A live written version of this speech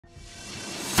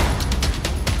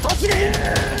All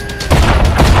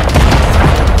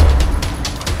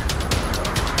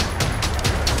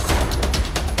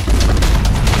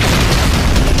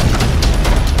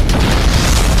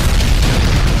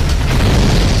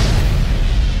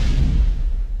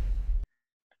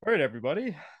right,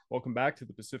 everybody. Welcome back to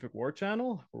the Pacific War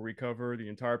Channel, where we cover the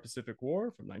entire Pacific War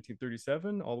from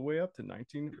 1937 all the way up to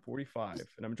 1945.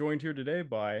 And I'm joined here today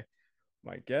by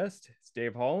my guest, it's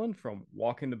Dave Holland from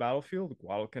Walking the Battlefield,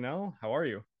 Guadalcanal. How are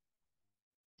you?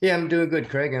 Yeah, I'm doing good,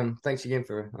 Craig. Thanks again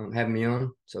for having me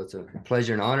on. So it's a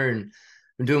pleasure and honor, and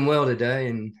I'm doing well today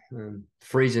in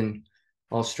freezing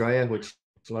Australia, which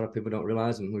a lot of people don't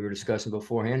realize, and we were discussing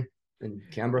beforehand in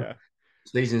Canberra. Yeah,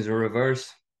 Seasons are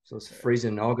reversed, so it's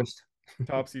freezing in August.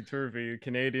 topsy-turvy.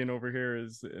 Canadian over here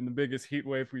is in the biggest heat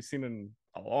wave we've seen in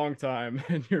a long time,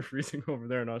 and you're freezing over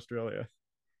there in Australia.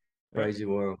 Yeah. Crazy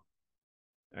world.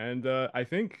 And I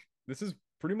think this is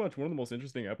pretty much one of the most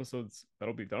interesting episodes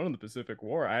that'll be done in the Pacific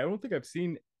War. I don't think I've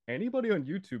seen anybody on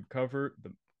YouTube cover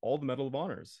all the Medal of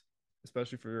Honors,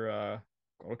 especially for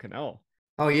Guadalcanal.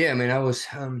 Oh yeah, I mean,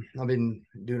 I've been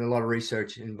doing a lot of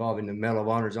research involving the Medal of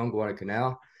Honors on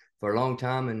Guadalcanal for a long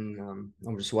time, and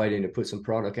I'm just waiting to put some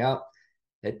product out.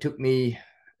 It took me,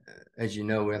 as you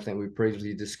know, I think we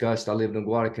previously discussed, I lived in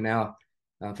Guadalcanal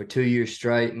for 2 years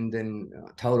straight, and then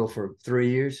total for 3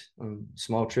 years on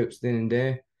small trips then and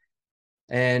there.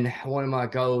 And one of my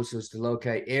goals was to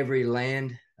locate every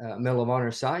land Medal of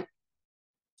Honor site.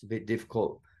 It's a bit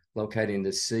difficult locating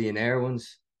the sea and air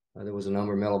ones. There was a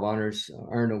number of Medal of Honors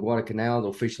earned on Guadalcanal.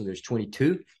 Officially, there's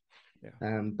 22.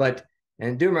 Yeah.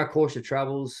 And during my course of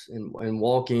travels and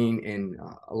walking and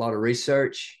a lot of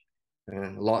research,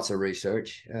 lots of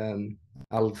research,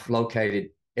 I've located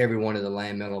every one of the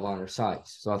land Medal of Honor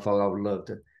sites. So I thought I would love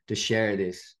to share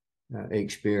this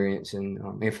experience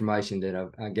and information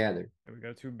that I gathered. We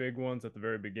got two big ones at the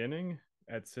very beginning,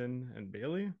 Edson and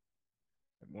Bailey,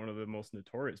 one of the most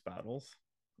notorious battles.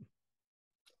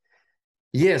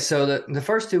 Yeah, so the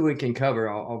first two we can cover,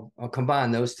 I'll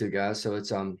combine those two guys. So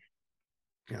it's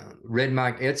Red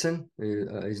Mike Edson,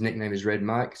 his nickname is Red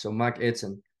Mike. So Mike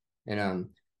Edson and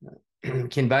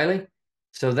Ken Bailey.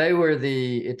 So they were at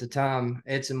the time,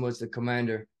 Edson was the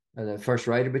commander of the 1st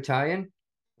Raider Battalion,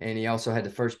 and he also had the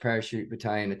 1st Parachute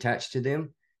Battalion attached to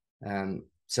them.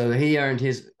 So he earned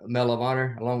his Medal of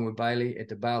Honor along with Bailey at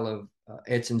the Battle of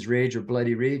Edson's Ridge, or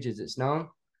Bloody Ridge as it's known.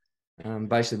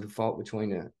 Basically the fought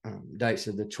between the dates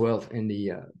of the 12th and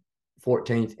the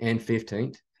 14th and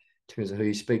 15th, depends on who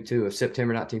you speak to, of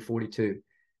September 1942.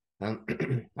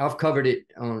 I've covered it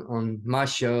on my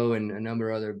show and a number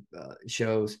of other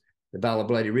shows, the Battle of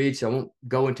Bloody Ridge. So I won't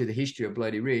go into the history of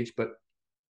Bloody Ridge, but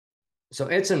so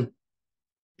Edson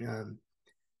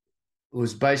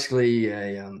was basically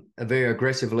a very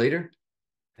aggressive leader.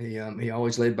 He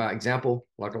always led by example,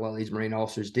 like a lot of these Marine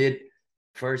officers did.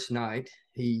 First night,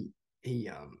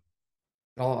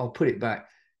 I'll put it back.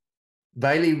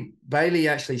 Bailey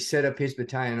actually set up his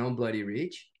battalion on Bloody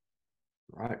Ridge,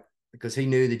 right? Because he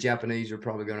knew the Japanese were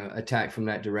probably going to attack from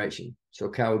that direction. So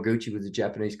Kawaguchi was the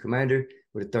Japanese commander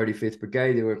with the 35th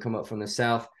Brigade. They were come up from the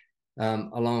south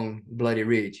along Bloody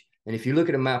Ridge. And if you look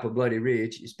at a map of Bloody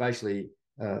Ridge, it's basically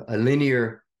a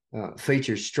linear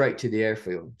feature straight to the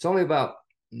airfield. It's only about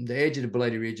the edge of the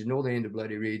Bloody Ridge, the northern end of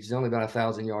Bloody Ridge, is only about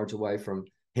 1,000 yards away from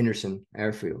Henderson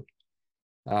Airfield.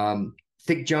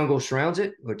 Thick jungle surrounds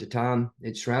it, or at the time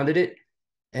it surrounded it,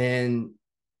 and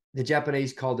the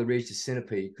Japanese called the ridge the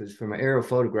centipede because from an aerial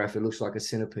photograph it looks like a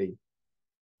centipede,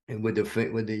 and with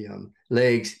the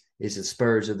legs is the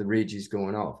spurs of the ridges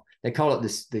going off. They call it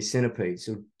the centipede.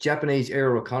 So Japanese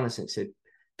aerial reconnaissance had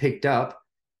picked up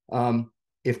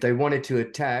if they wanted to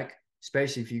attack,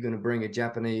 especially if you're going to bring a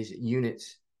Japanese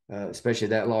units, especially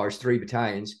that large, 3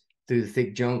 battalions through the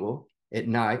thick jungle at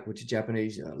night, which the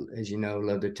Japanese, as you know,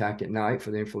 love to attack at night for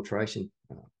the infiltration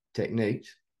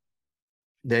techniques,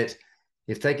 that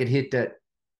if they could hit that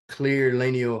clear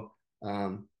lineal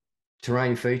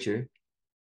terrain feature,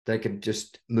 they could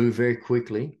just move very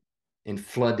quickly and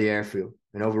flood the airfield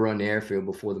and overrun the airfield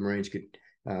before the Marines could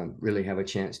really have a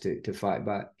chance to fight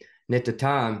back. And at the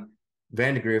time,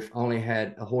 Vandegrift only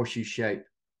had a horseshoe-shaped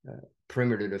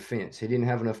perimeter defense. He didn't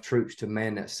have enough troops to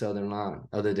man that southern line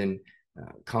other than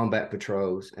combat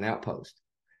patrols and outposts.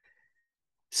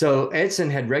 So Edson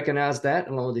had recognized that,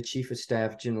 along with the Chief of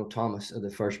Staff, General Thomas of the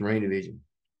 1st Marine Division,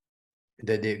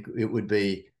 that it would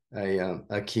be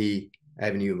a key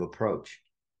avenue of approach.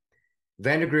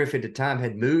 Vandegrift at the time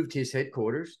had moved his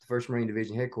headquarters, the 1st Marine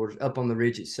Division headquarters, up on the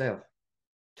ridge itself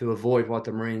to avoid what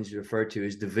the Marines refer to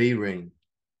as the V ring,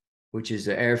 which is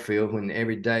the airfield when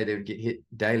every day they would get hit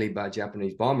daily by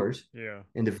Japanese bombers. Yeah.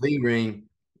 And the V ring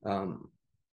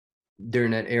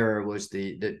during that era was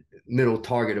the middle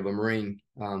target of a Marine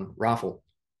rifle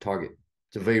target.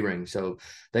 It's a V-ring. So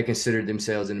they considered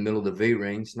themselves in the middle of the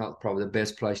V-ring. It's not probably the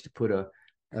best place to put a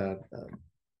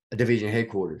division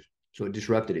headquarters. So it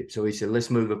disrupted it. So he said, let's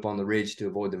move up on the ridge to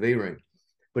avoid the V-ring.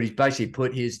 But he's basically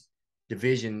put his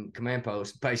division command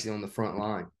post basically on the front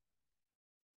line.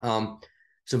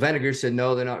 So Vannegar said,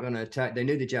 no, they're not going to attack. They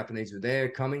knew the Japanese were there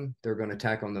coming. They're going to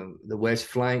attack on the west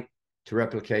flank to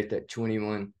replicate that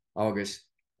 21 August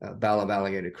Battle of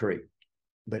Alligator Creek.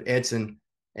 But Edson,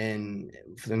 and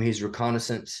from his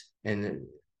reconnaissance and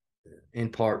in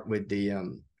part with the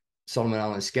Solomon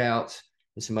Island Scouts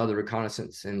and some other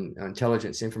reconnaissance and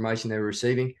intelligence information they were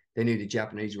receiving, they knew the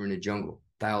Japanese were in the jungle,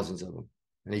 thousands of them.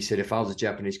 And he said, if I was a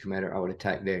Japanese commander, I would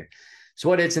attack there. So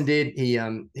what Edson did, he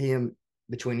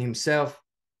between himself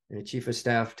and the chief of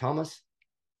staff, Thomas,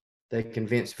 they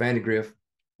convinced Vandegrift,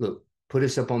 look, put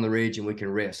us up on the ridge and we can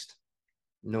rest.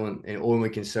 Or we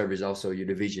can serve as also your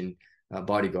division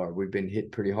bodyguard. We've been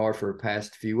hit pretty hard for the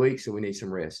past few weeks, so we need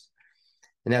some rest.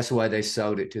 And that's why they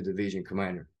sold it to the division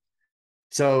commander.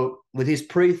 So with his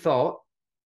pre-thought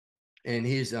and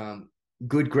his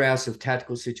good grasp of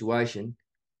tactical situation,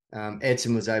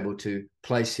 Edson was able to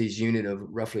place his unit of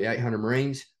roughly 800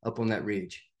 Marines up on that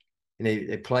ridge. And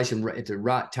they placed him at the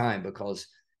right time because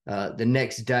the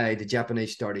next day, the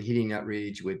Japanese started hitting that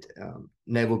ridge with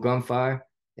naval gunfire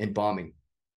and bombing.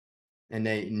 And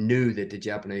they knew that the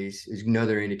Japanese is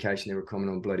another indication they were coming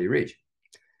on Bloody Ridge.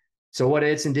 So what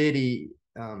Edson did,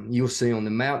 you'll see on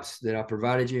the maps that I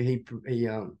provided you, he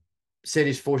set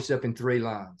his forces up in 3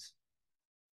 lines.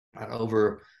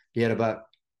 He had about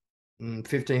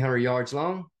 1,500 yards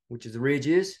long, which is the ridge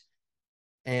is,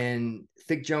 and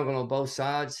thick jungle on both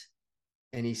sides.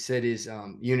 And he set his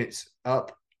units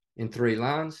up in 3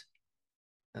 lines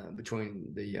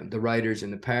between the Raiders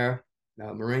and the Para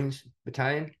Marines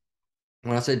Battalion.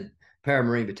 When I said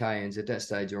Para-Marine battalions, at that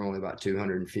stage, are only about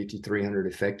 250, 300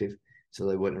 effective. So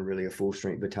they wasn't really a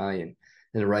full-strength battalion.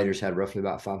 And the Raiders had roughly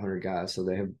about 500 guys. So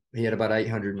he had about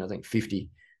 850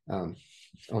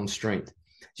 on strength.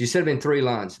 So he set them in 3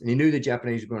 lines, and he knew the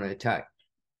Japanese were going to attack.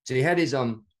 So he had his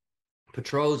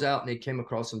patrols out, and they came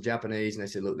across some Japanese, and they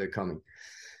said, look, they're coming.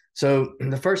 So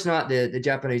the first night, the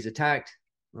Japanese attacked.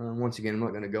 Once again, I'm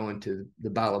not going to go into the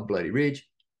Battle of Bloody Ridge.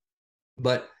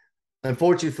 But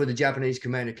unfortunately for the Japanese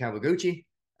commander Kawaguchi,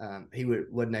 he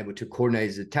wasn't able to coordinate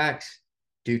his attacks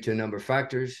due to a number of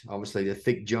factors. Obviously, the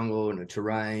thick jungle and the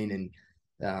terrain,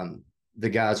 and the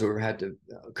guys who had to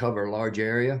cover a large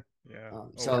area. Yeah.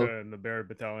 And the Merritt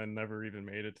Battalion never even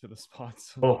made it to the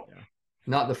spots. So, yeah.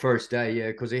 Not the first day, yeah,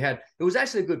 because it was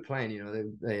actually a good plan. You know,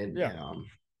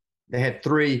 they had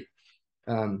 3.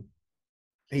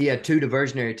 He had 2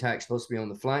 diversionary attacks supposed to be on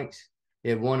the flanks. He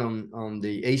had one on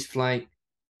the east flank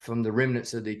from the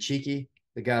remnants of the Chiki,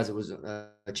 the guys that was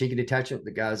a Chiki detachment,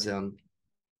 the guys,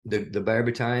 the Bear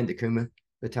Battalion, the Kuma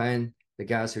Battalion, the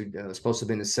guys who were supposed to have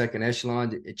been the second echelon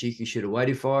that Chiki should have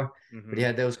waited for. Mm-hmm. But he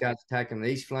had those guys attacking the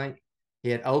east flank. He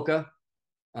had Oka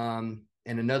and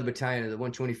another battalion of the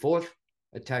 124th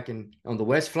attacking on the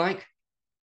west flank.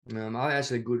 I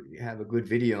actually have a good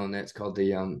video on that. It's called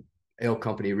the L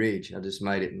Company Ridge. I just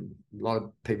made it. And a lot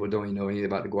of people don't even know anything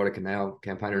about the Guadalcanal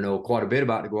campaign or know quite a bit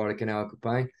about the Guadalcanal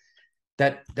campaign.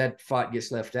 That fight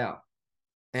gets left out.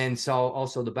 And so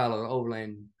also the Battle of the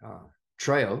Overland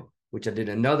Trail, which I did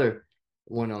another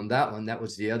one on that one. That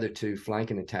was the other 2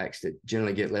 flanking attacks that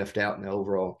generally get left out in the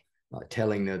overall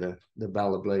telling of the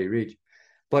Battle of Bloody Ridge.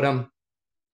 But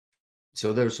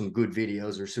so there's some good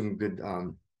videos or some good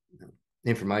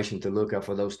information to look up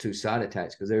for those 2 side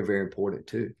attacks because they're very important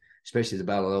too, especially the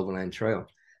Battle of the Overland Trail.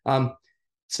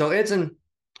 So Edson,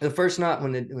 the first night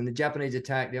when the Japanese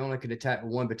attacked, they only could attack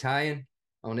with 1 battalion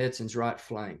on Edson's right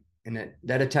flank. And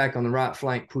that attack on the right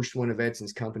flank pushed one of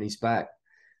Edson's companies back.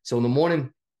 So in the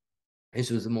morning,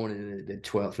 this was the morning of the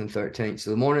 12th and 13th.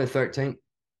 So the morning of the 13th,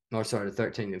 the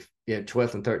 13th,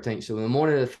 12th and 13th. So in the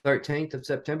morning of the 13th of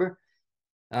September,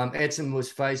 Edson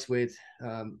was faced with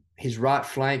his right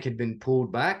flank had been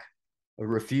pulled back, a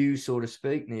refuse, so to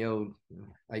speak, in the old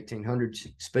 1800s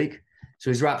speak. So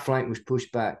his right flank was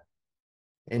pushed back.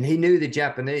 And he knew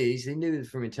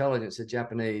from intelligence the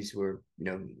Japanese were,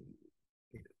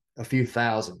 a few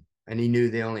thousand, and he knew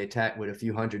they only attacked with a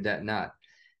few hundred that night.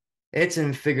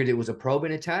 Edson figured it was a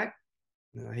probing attack.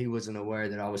 He wasn't aware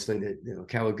that obviously that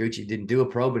Kawaguchi didn't do a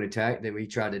probing attack, that he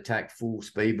tried to attack full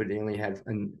speed, but he only had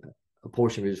a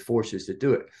portion of his forces to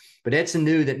do it. But Edson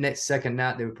knew that next second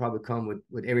night they would probably come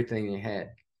with everything they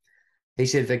had. He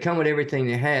said if they come with everything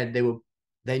they had,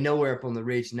 they know we're up on the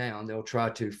ridge now, and they'll try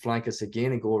to flank us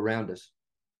again and go around us.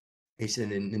 He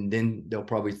said, and then they'll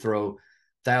probably throw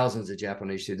thousands of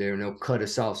Japanese through there, and they'll cut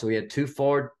us off. So we had 2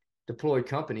 forward deployed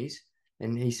companies,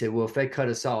 and he said, well, if they cut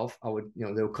us off, I would,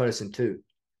 they'll cut us in 2.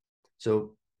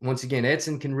 So once again,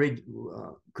 Edson could read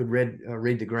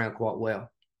the ground quite well.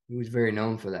 He was very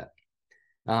known for that.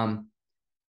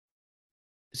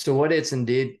 So what Edson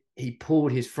did, he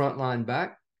pulled his front line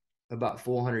back about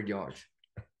 400 yards.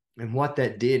 And what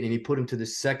that did, and he put him to the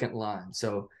second line.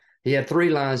 So he had 3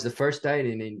 lines the first day,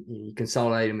 and then he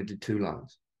consolidated them into 2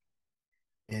 lines.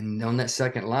 And on that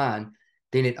second line,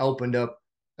 then it opened up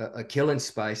a killing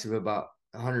space of about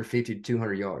 150 to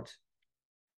 200 yards.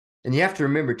 And you have to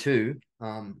remember, too,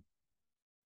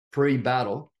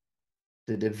 pre-battle,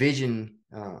 the division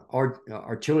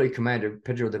artillery commander,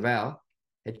 Pedro de Val,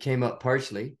 had came up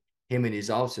personally, him and his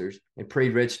officers, and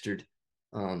pre-registered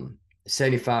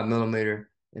 75 millimeter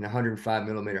and 105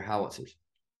 millimeter howitzers.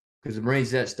 Because the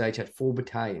Marines at that stage had 4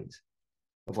 battalions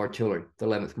of artillery, the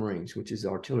 11th Marines, which is the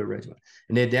artillery regiment.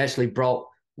 And they'd actually brought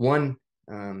 1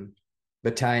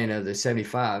 battalion of the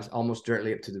 75s almost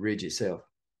directly up to the ridge itself.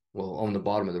 Well, on the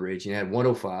bottom of the ridge. You had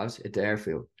 105s at the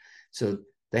airfield. So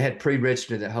they had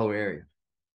pre-registered that whole area.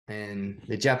 And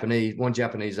one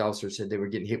Japanese officer said they were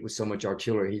getting hit with so much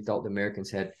artillery, he thought the Americans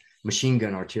had machine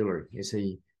gun artillery, as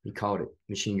he called it,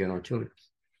 machine gun artillery.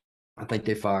 I think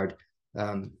they fired,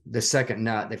 the second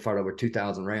night, they fired over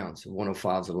 2,000 rounds of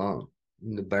 105s alone.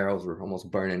 And the barrels were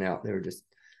almost burning out. They were just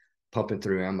pumping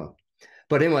through ammo.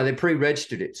 But anyway, they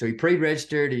pre-registered it. So he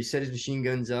pre-registered, he set his machine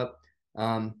guns up.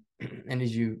 And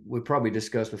as we probably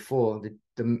discussed before,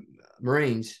 the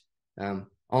Marines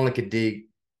only could dig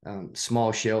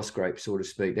small shell scrapes, so to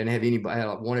speak. They didn't have anybody, had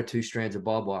like 1 or 2 strands of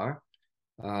barbed wire,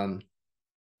 and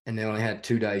they only had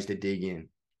 2 days to dig in.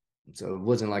 So it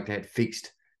wasn't like they had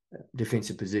fixed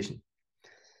defensive position.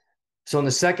 So on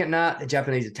the second night, the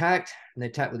Japanese attacked, and they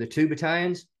attacked with the 2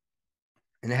 battalions,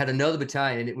 and they had another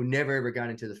battalion, and it would never ever got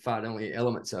into the fight, only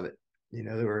elements of it. They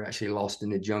were actually lost in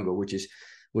the jungle, which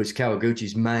was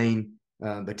Kawaguchi's main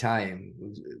battalion. It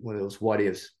was one of those what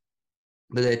ifs.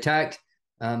 But they attacked,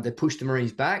 they pushed the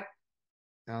Marines back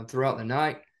throughout the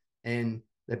night, and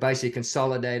they basically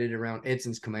consolidated around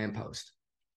Edson's command post,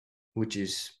 which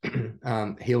is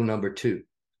hill number 2,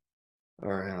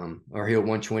 or hill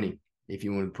 120, if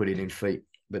you want to put it in feet.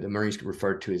 But the Marines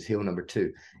referred to as hill number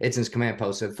 2, Edson's command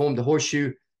post. So it formed a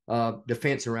horseshoe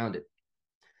defense around it.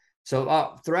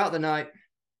 So throughout the night,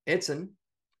 Edson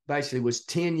basically was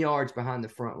 10 yards behind the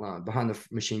front line, behind the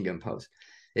machine gun post.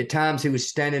 At times, he was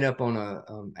standing up on a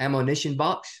ammunition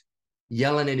box,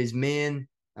 yelling at his men,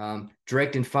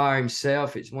 directing fire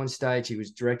himself. At one stage, he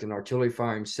was directing artillery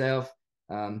fire himself.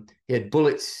 He had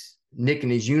bullets nicking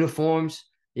his uniforms.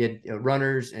 He had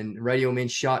runners and radio men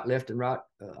shot left and right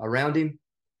around him.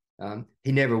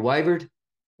 He never wavered.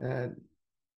 At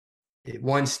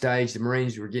one stage, the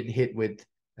Marines were getting hit with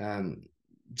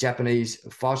Japanese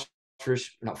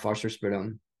not phosphorus, but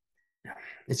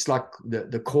it's like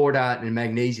the cordite and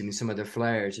magnesium in some of their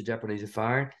flares the Japanese are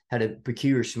firing had a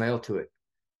peculiar smell to it.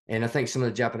 And I think some of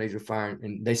the Japanese were firing,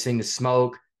 and they seen the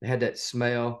smoke. They had that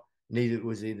smell. Either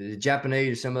the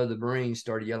Japanese or some of the Marines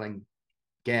started yelling,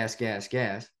 "Gas, gas,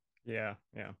 gas." Yeah.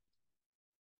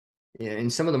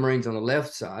 And some of the Marines on the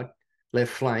left side,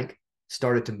 left flank,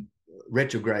 started to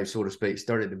retrograde, so to speak,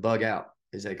 started to bug out,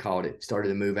 as they called it, started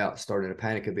to move out, started to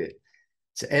panic a bit.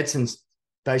 So Edson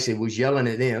basically was yelling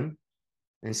at them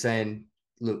and saying,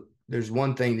 "Look, there's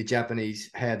one thing the Japanese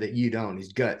have that you don't,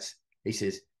 is guts." He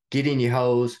says, "Get in your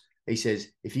holes." He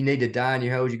says, "If you need to die in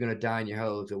your holes, you're going to die in your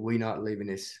holes, but we're not leaving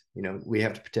this. We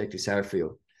have to protect this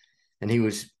airfield." And he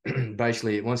was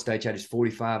basically at one stage had his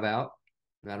 45 out.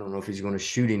 I don't know if he's going to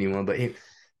shoot anyone, but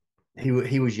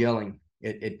he was yelling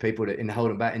at people and hold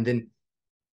them back. And then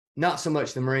not so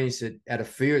much the Marines that out of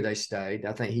fear they stayed.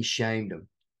 I think he shamed them.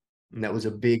 And that was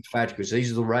a big factor, because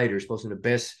these are the Raiders, supposed to be the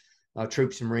best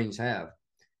troops the Marines have.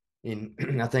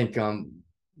 And I think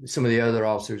some of the other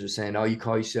officers are saying, "Oh, you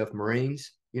call yourself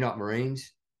Marines? You're not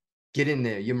Marines. Get in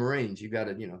there. You're Marines. You got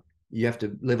to, you have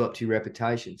to live up to your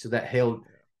reputation." So that held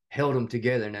them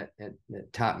together in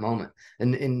that tight moment.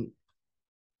 And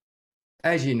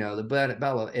as you know, the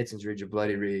Battle of Edson's Ridge or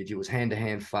Bloody Ridge, it was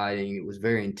hand-to-hand fighting. It was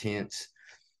very intense.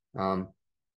 And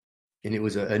it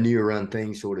was a near-run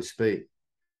thing, so to speak.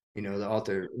 The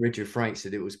author Richard Frank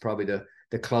said it was probably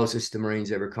the closest the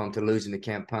Marines ever come to losing the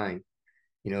campaign.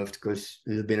 Because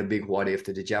there's been a big what if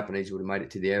that the Japanese would have made it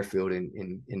to the airfield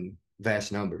in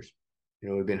vast numbers. It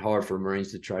would have been hard for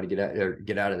Marines to try to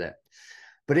get out of that.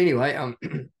 But anyway,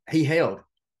 he held,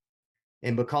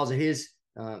 and because of his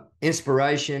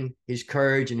inspiration, his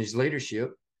courage, and his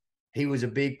leadership, he was a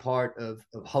big part of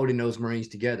holding those Marines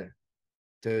together,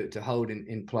 to hold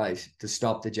in place, to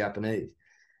stop the Japanese.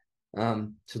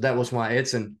 So that was why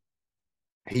Edson,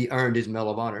 he earned his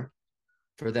Medal of Honor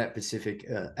for that specific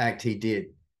act he did,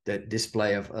 that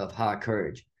display of high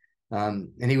courage.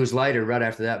 And he was later, right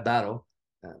after that battle,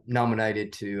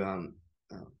 nominated to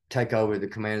take over the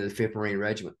command of the 5th Marine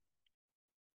Regiment.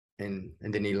 And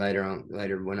then he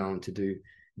later went on to do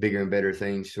bigger and better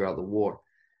things throughout the war.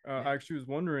 I actually was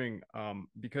wondering,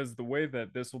 because the way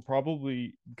that this will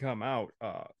probably come out,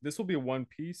 this will be a one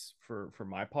piece for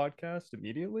my podcast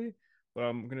immediately. But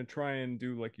I'm gonna try and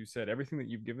do, like you said, everything that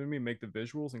you've given me, make the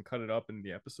visuals and cut it up in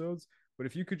the episodes. But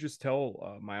if you could just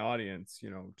tell my audience,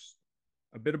 just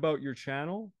a bit about your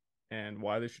channel and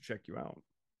why they should check you out.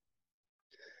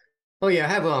 Oh yeah, I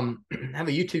have have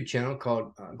a YouTube channel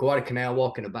called Guadalcanal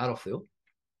Walking the Battlefield.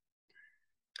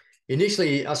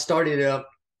 Initially, I started up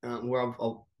where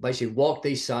I'll basically walk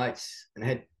these sites, and I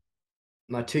had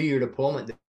my 2-year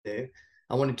deployment there.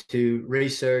 I wanted to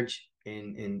research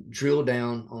and drill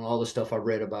down on all the stuff I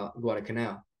read about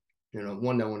Guadalcanal.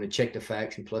 One, I wanted to check the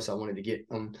facts, and plus I wanted to get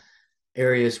on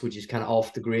areas which is kind of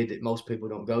off the grid that most people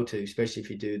don't go to, especially if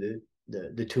you do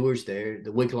the tours there,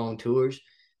 the week-long tours.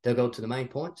 They'll go to the main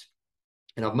points.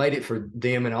 And I've made it for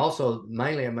them, and also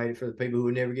mainly I made it for the people who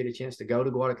would never get a chance to go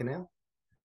to Guadalcanal,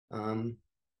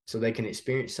 so they can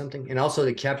experience something, and also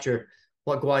to capture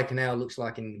what Guadalcanal looks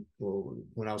like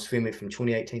when I was filming from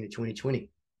 2018 to 2020.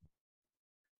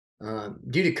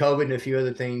 Due to COVID and a few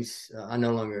other things, I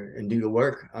no longer, and due to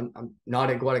work, I'm not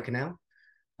at Guadalcanal.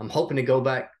 I'm hoping to go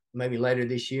back maybe later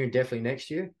this year and definitely next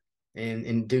year,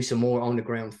 and do some more on the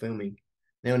ground filming.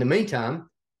 Now, in the meantime,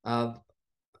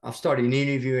 I've started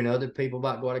interviewing other people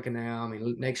about Guadalcanal. I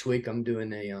mean, next week I'm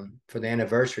doing for the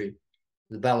anniversary of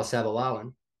the Battle of Savo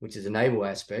Island, which is a naval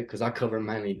aspect, because I cover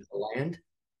mainly the land,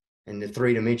 and the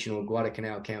 3-dimensional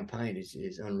Guadalcanal campaign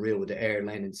is unreal with the air,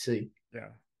 land, and sea. Yeah.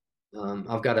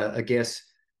 I've got a guest,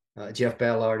 Jeff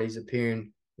Ballard. He's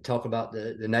appearing to talk about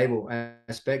the naval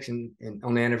aspects and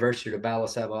on the anniversary of the Battle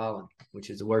of Savo Island, which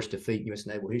is the worst defeat in U.S.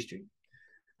 naval history.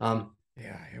 Yeah,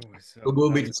 it was. We'll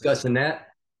be discussing that.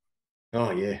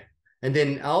 Oh yeah, and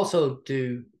then I also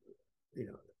do,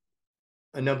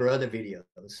 a number of other videos.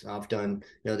 I've done,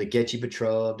 the Getchy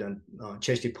Patrol. I've done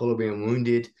Chesty Puller being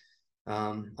wounded.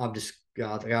 I've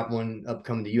got one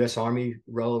upcoming, the U.S. Army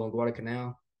role on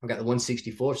Guadalcanal. I've got the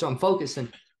 164. So I'm focusing.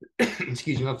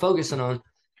 Excuse me. I'm focusing on,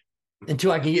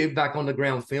 until I can get back on the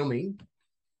ground filming.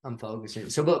 I'm focusing.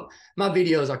 So, but my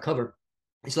videos I cover.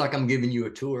 It's like I'm giving you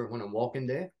a tour when I'm walking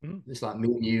there. Mm-hmm. It's like me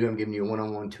and you. I'm giving you a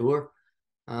one-on-one tour.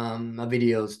 My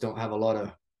videos don't have a lot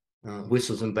of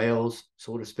whistles and bells,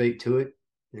 so to speak, to it.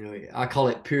 I call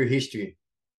it pure history.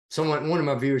 One of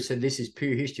my viewers said this is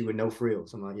pure history with no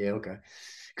frills. I'm like, yeah, okay.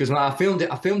 Because when I filmed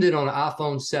it on an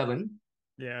iPhone 7.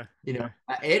 Yeah.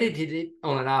 I edited it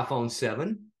on an iPhone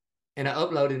 7, and I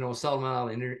uploaded it on Solomon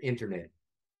Island internet.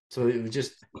 So it was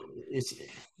just,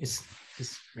 it's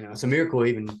a miracle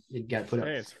even it got put up.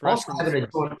 Hey, it's fresh from the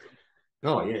source.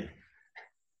 Oh yeah.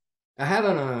 I have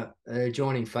an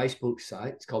adjoining Facebook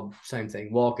site. It's called same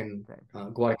thing,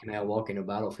 Guadalcanal Walking a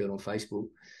Battlefield on Facebook.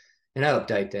 And I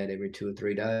update that every 2 or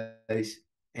 3 days.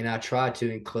 And I try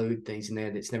to include things in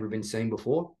there that's never been seen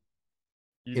before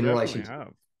in relation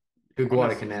to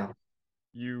Guadalcanal.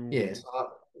 Yes,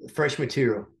 fresh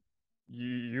material.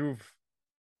 You've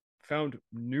found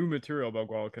new material about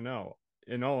Guadalcanal.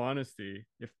 In all honesty,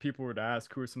 if people were to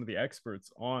ask who are some of the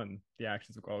experts on the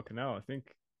actions of Guadalcanal, I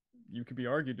think you could be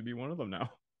argued to be one of them now.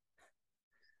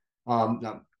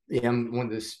 Yeah, I'm one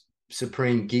of the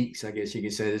supreme geeks, I guess you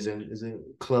could say. There's a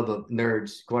club of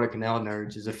nerds, Guadalcanal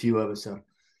nerds. There's a few of us. So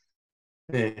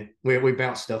yeah, we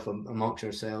bounce stuff amongst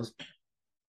ourselves.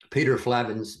 Peter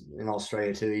Flavin's in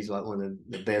Australia too. He's like one of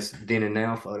the best then and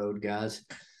now photoed guys.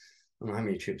 I don't know how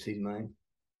many trips he's made.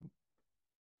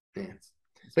 Yeah,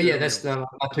 but yeah, that's my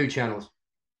 2 channels.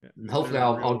 Yeah, and hopefully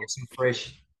I'll get some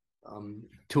fresh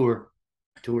tour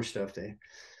stuff there.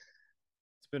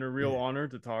 It's been a real honor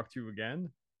to talk to you again.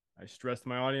 I stress to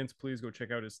my audience, please go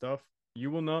check out his stuff.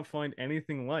 You will not find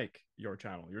anything like your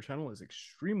channel. Your channel is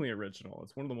extremely original.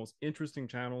 It's one of the most interesting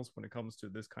channels when it comes to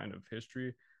this kind of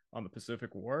history on the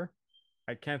Pacific War.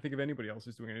 I can't think of anybody else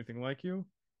who's doing anything like you.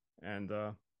 And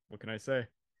what can I say?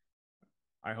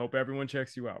 I hope everyone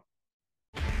checks you out.